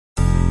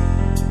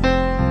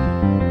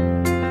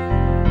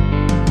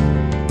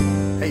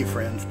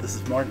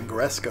This is Martin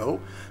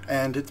Gresco,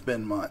 and it's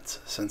been months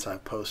since I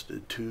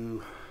posted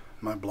to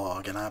my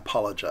blog, and I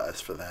apologize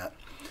for that.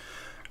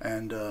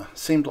 And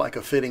seemed like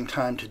a fitting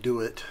time to do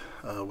it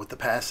with the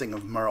passing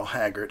of Merle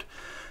Haggard.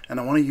 And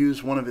I want to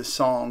use one of his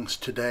songs,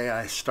 Today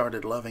I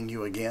Started Loving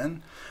You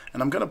Again.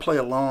 And I'm going to play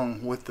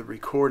along with the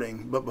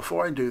recording, but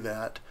before I do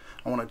that,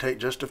 I want to take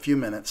just a few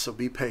minutes, so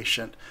be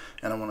patient,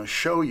 and I want to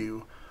show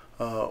you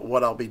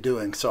what I'll be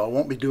doing. So I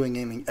won't be doing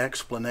any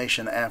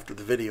explanation after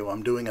the video.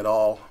 I'm doing it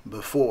all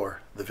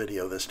before the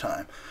video this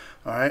time.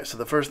 Alright, so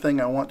the first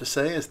thing I want to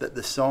say is that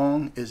the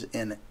song is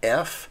in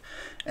F,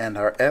 and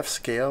our F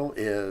scale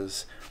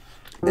is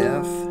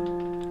F,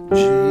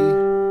 G,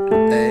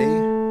 A,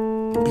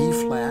 B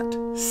flat,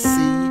 C,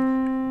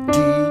 D,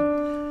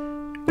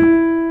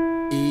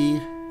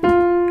 E,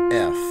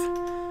 F.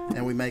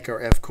 And we make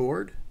our F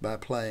chord by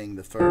playing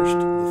the first,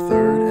 the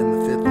third, and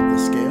the fifth of the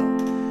scale.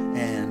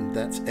 And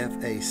that's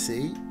F, A,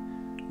 C.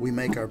 We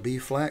make our B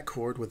flat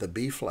chord with a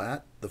B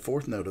flat, the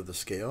fourth note of the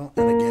scale.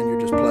 And again, you're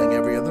just playing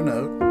every other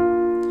note.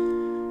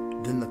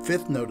 Then the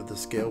fifth note of the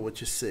scale,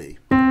 which is C.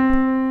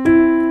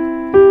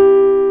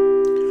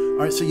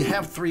 Alright, so you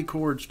have three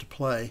chords to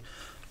play.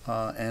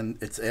 And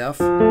it's F,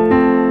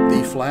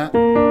 B flat, C.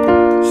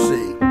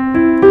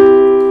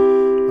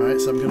 Alright,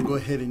 so I'm going to go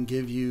ahead and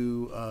give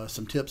you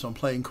some tips on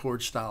playing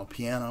chord style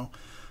piano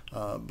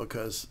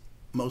because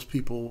most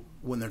people,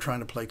 when they're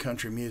trying to play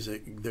country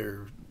music,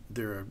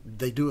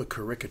 they do a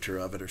caricature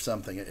of it or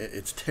something.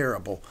 It's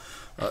terrible,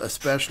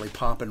 especially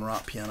pop and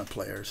rock piano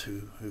players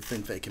who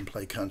think they can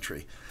play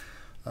country.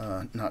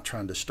 Not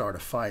trying to start a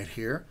fight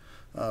here,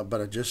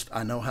 but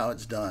I know how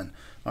it's done.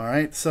 All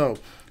right, so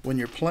when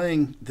you're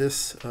playing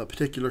this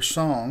particular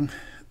song,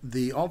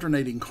 the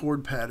alternating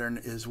chord pattern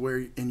is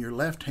where in your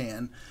left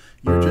hand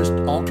you're just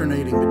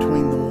alternating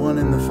between the 1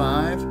 and the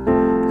 5,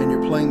 and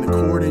you're playing the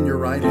chord in your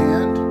right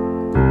hand.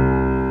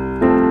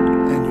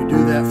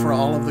 Do that for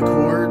all of the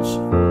chords.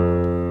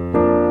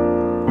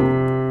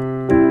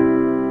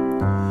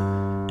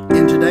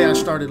 In Today I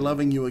Started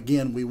Loving You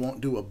Again, we won't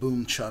do a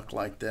boom chuck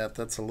like that.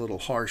 That's a little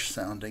harsh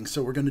sounding.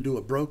 So we're going to do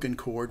a broken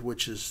chord,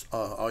 which is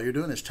all you're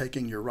doing is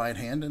taking your right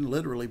hand and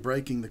literally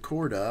breaking the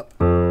chord up.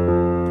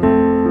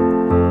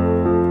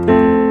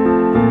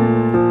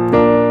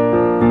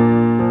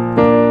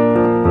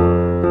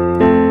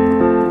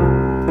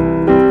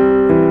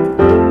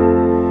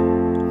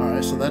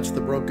 Alright, so that's the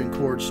broken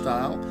chord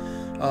style.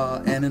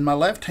 And in my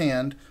left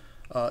hand,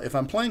 if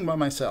I'm playing by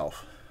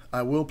myself,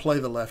 I will play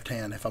the left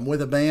hand. If I'm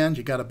with a band,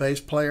 you got a bass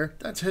player,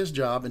 that's his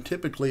job, and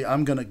typically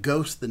I'm going to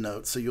ghost the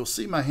notes. So you'll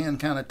see my hand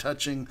kind of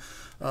touching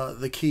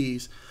the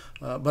keys,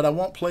 but I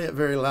won't play it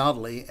very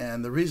loudly,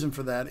 and the reason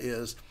for that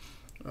is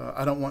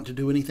I don't want to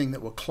do anything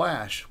that will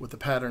clash with the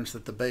patterns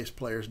that the bass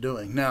player is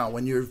doing. Now,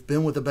 when you've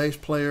been with a bass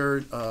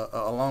player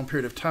a long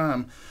period of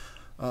time,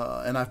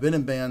 and I've been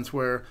in bands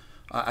where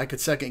I could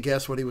second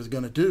guess what he was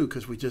going to do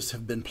because we just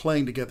have been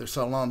playing together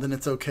so long, then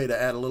it's okay to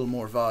add a little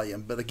more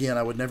volume. But again,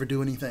 I would never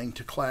do anything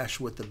to clash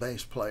with the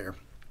bass player.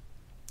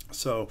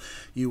 So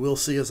you will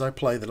see as I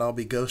play that I'll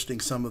be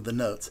ghosting some of the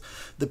notes.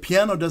 The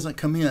piano doesn't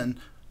come in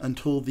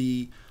until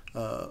the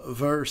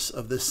verse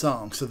of this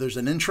song. So there's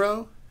an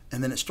intro,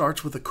 and then it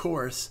starts with a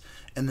chorus,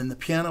 and then the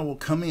piano will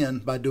come in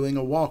by doing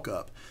a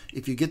walk-up.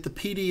 If you get the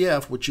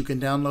PDF, which you can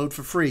download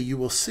for free, you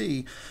will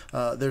see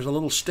there's a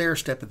little stair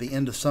step at the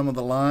end of some of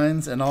the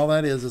lines, and all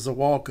that is a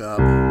walk-up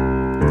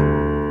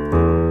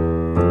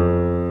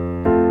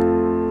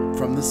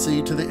from the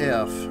C to the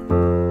F.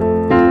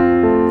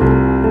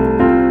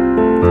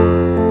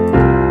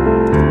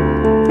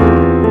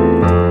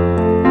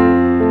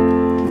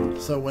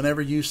 So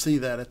whenever you see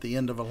that at the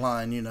end of a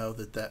line, you know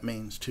that that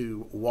means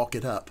to walk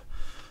it up.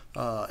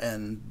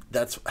 And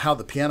that's how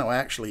the piano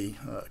actually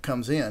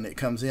comes in. It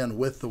comes in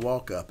with the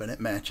walk-up, and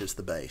it matches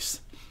the bass.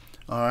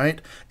 All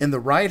right. In the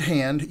right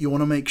hand, you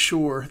want to make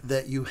sure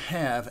that you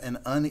have an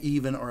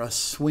uneven or a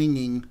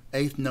swinging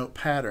eighth note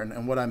pattern.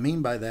 And what I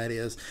mean by that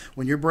is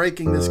when you're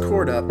breaking this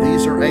chord up,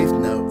 these are eighth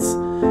notes.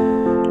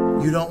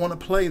 You don't want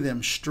to play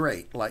them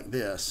straight like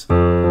this.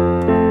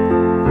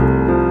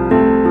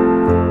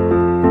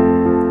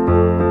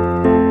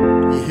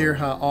 Hear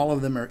how all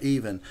of them are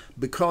even,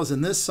 because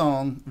in this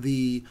song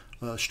the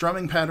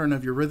strumming pattern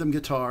of your rhythm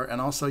guitar and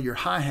also your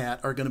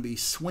hi-hat are going to be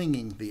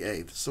swinging the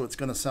eighth, so it's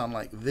going to sound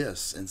like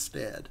this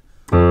instead.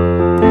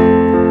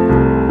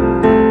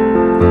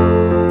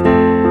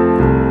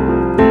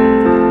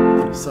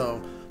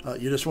 So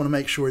you just want to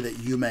make sure that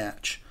you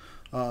match.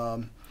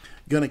 Going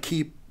to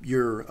keep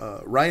your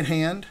right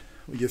hand,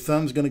 your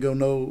thumb's going to go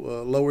no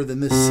lower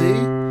than this C.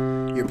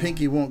 Your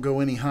pinky won't go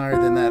any higher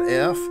than that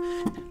F.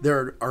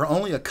 There are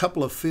only a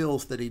couple of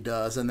fills that he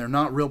does, and they're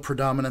not real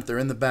predominant. They're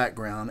in the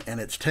background, and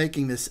it's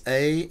taking this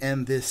A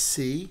and this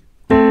C,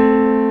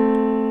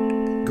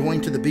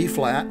 going to the B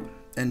flat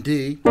and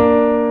D,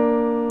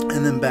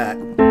 and then back.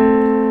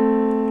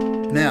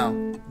 Now,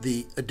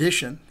 the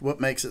addition, what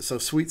makes it so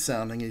sweet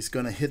sounding, he's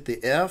going to hit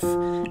the F,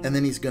 and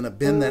then he's going to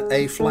bend that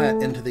A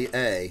flat into the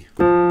A.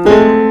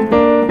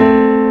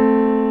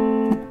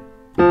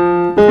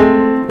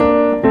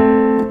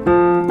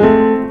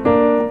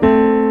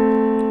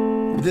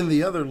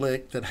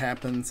 that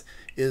happens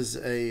is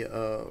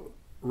a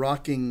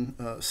rocking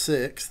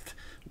sixth,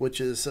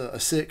 which is a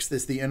sixth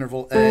is the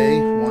interval A,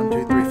 1,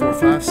 2, 3, 4,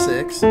 5,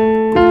 6.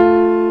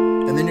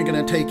 And then you're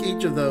going to take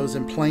each of those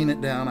and plane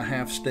it down a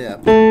half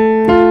step.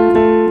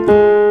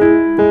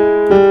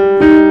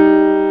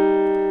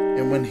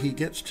 And when he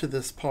gets to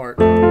this part,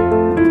 you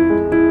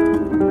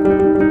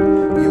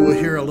will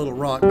hear a little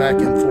rock back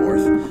and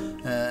forth.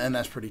 And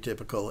that's pretty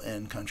typical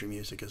in country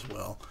music as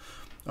well.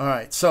 All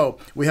right, so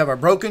we have our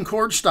broken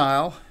chord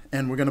style,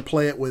 and we're going to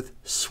play it with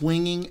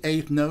swinging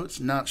eighth notes,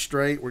 not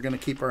straight. We're going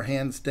to keep our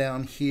hands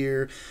down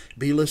here.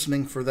 Be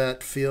listening for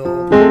that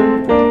feel.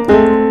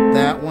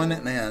 That one,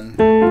 and then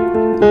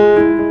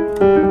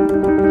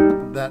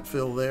that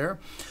fill there.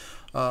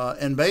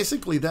 And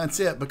basically that's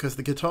it, because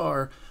the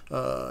guitar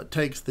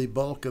takes the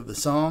bulk of the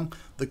song.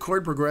 The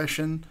chord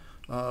progression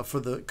for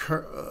the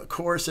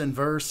chorus and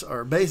verse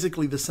are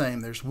basically the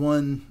same. There's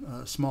one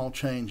small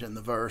change in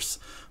the verse,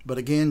 but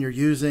again, you're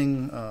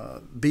using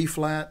B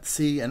flat,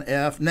 C, and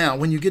F. Now,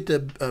 when you get to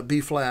B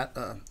flat,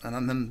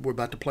 and then we're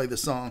about to play the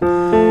song,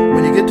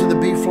 when you get to the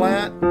B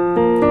flat,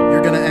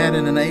 you're going to add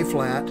in an A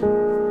flat,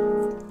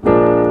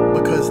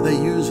 because they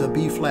use a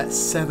B flat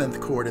 7th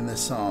chord in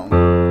this song.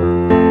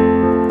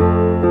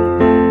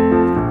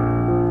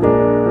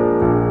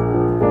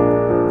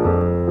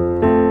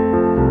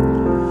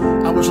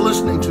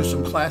 Listening to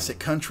some classic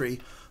country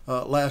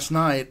last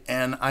night,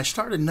 and I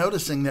started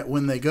noticing that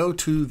when they go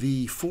to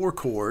the 4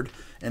 chord,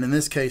 and in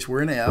this case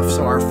we're in F,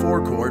 so our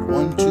 4 chord,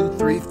 1, 2,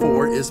 3,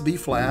 4 is B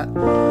flat.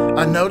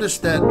 I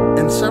noticed that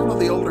in several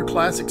of the older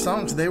classic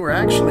songs they were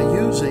actually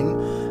using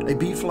a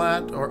B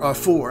flat, or a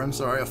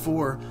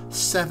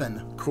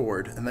 4/7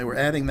 chord, and they were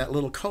adding that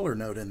little color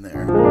note in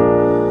there.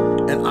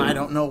 And I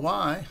don't know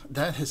why.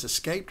 That has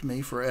escaped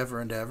me forever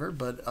and ever,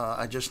 but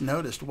I just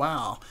noticed,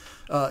 wow.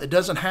 It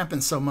doesn't happen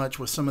so much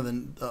with some of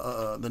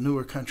the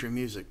newer country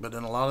music, but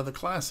in a lot of the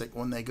classic,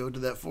 when they go to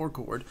that 4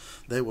 chord,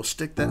 they will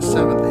stick that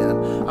 7th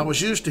in. I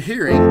was used to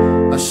hearing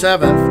a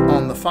 7th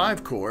on the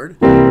 5 chord.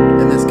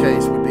 In this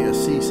case, would be a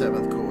C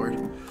 7th chord,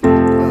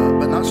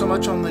 but not so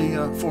much on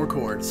the 4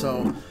 chord.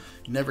 So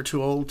never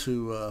too old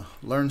to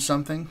learn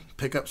something,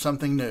 pick up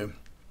something new.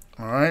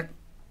 All right.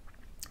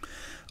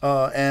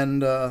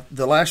 And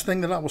the last thing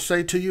that I will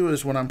say to you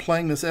is, when I'm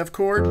playing this F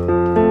chord,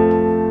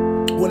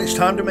 when it's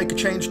time to make a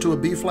change to a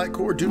B flat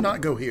chord, do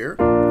not go here.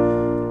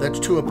 That's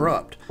too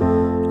abrupt.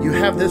 You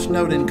have this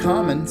note in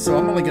common, so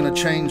I'm only going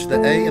to change the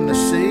A and the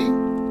C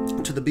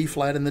to the B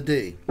flat and the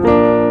D.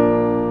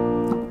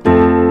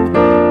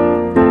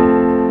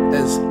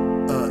 As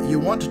you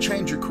want to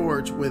change your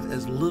chords with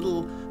as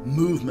little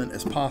movement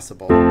as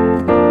possible.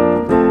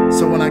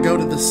 So when I go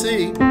to the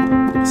C,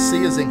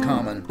 C is in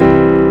common.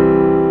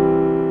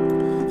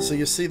 So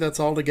you see that's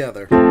all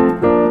together,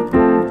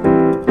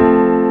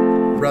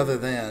 rather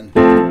than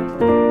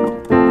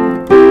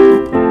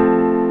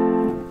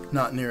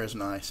not near as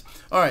nice.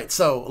 All right,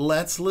 so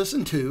let's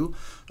listen to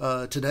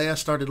Today I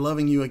Started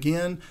Loving You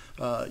Again.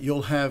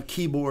 You'll have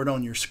keyboard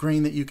on your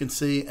screen that you can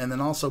see, and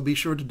then also be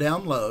sure to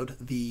download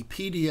the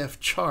PDF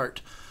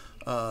chart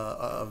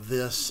of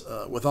this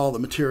with all the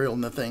material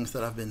and the things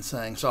that I've been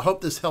saying. So I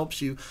hope this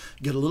helps you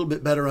get a little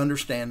bit better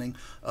understanding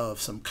of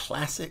some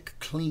classic,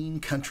 clean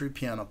country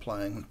piano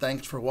playing. And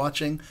thanks for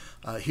watching.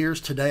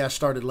 Here's Today I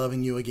Started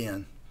Loving You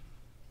Again.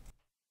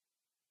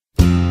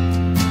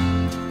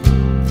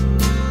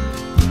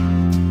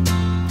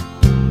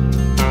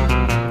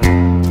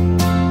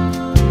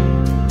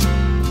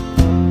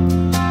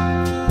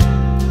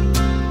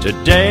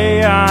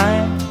 Today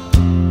I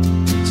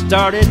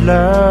started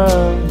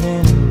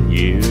loving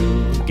you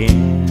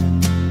again,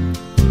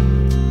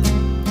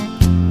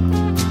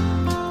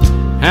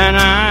 and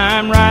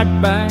I'm right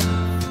back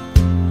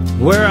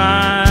where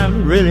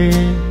I've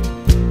really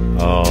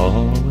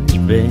always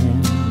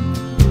been.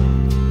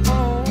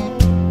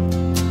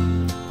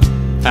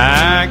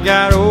 I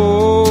got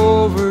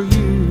over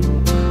you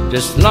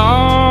just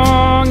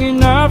long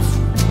enough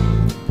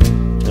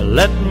to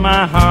let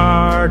my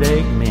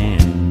heartache mend.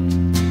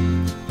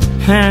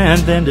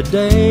 And then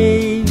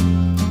today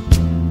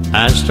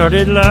I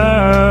started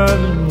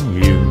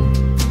loving you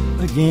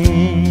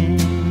again.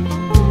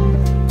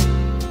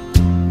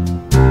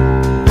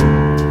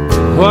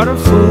 What a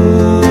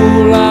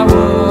fool I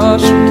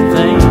was to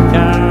think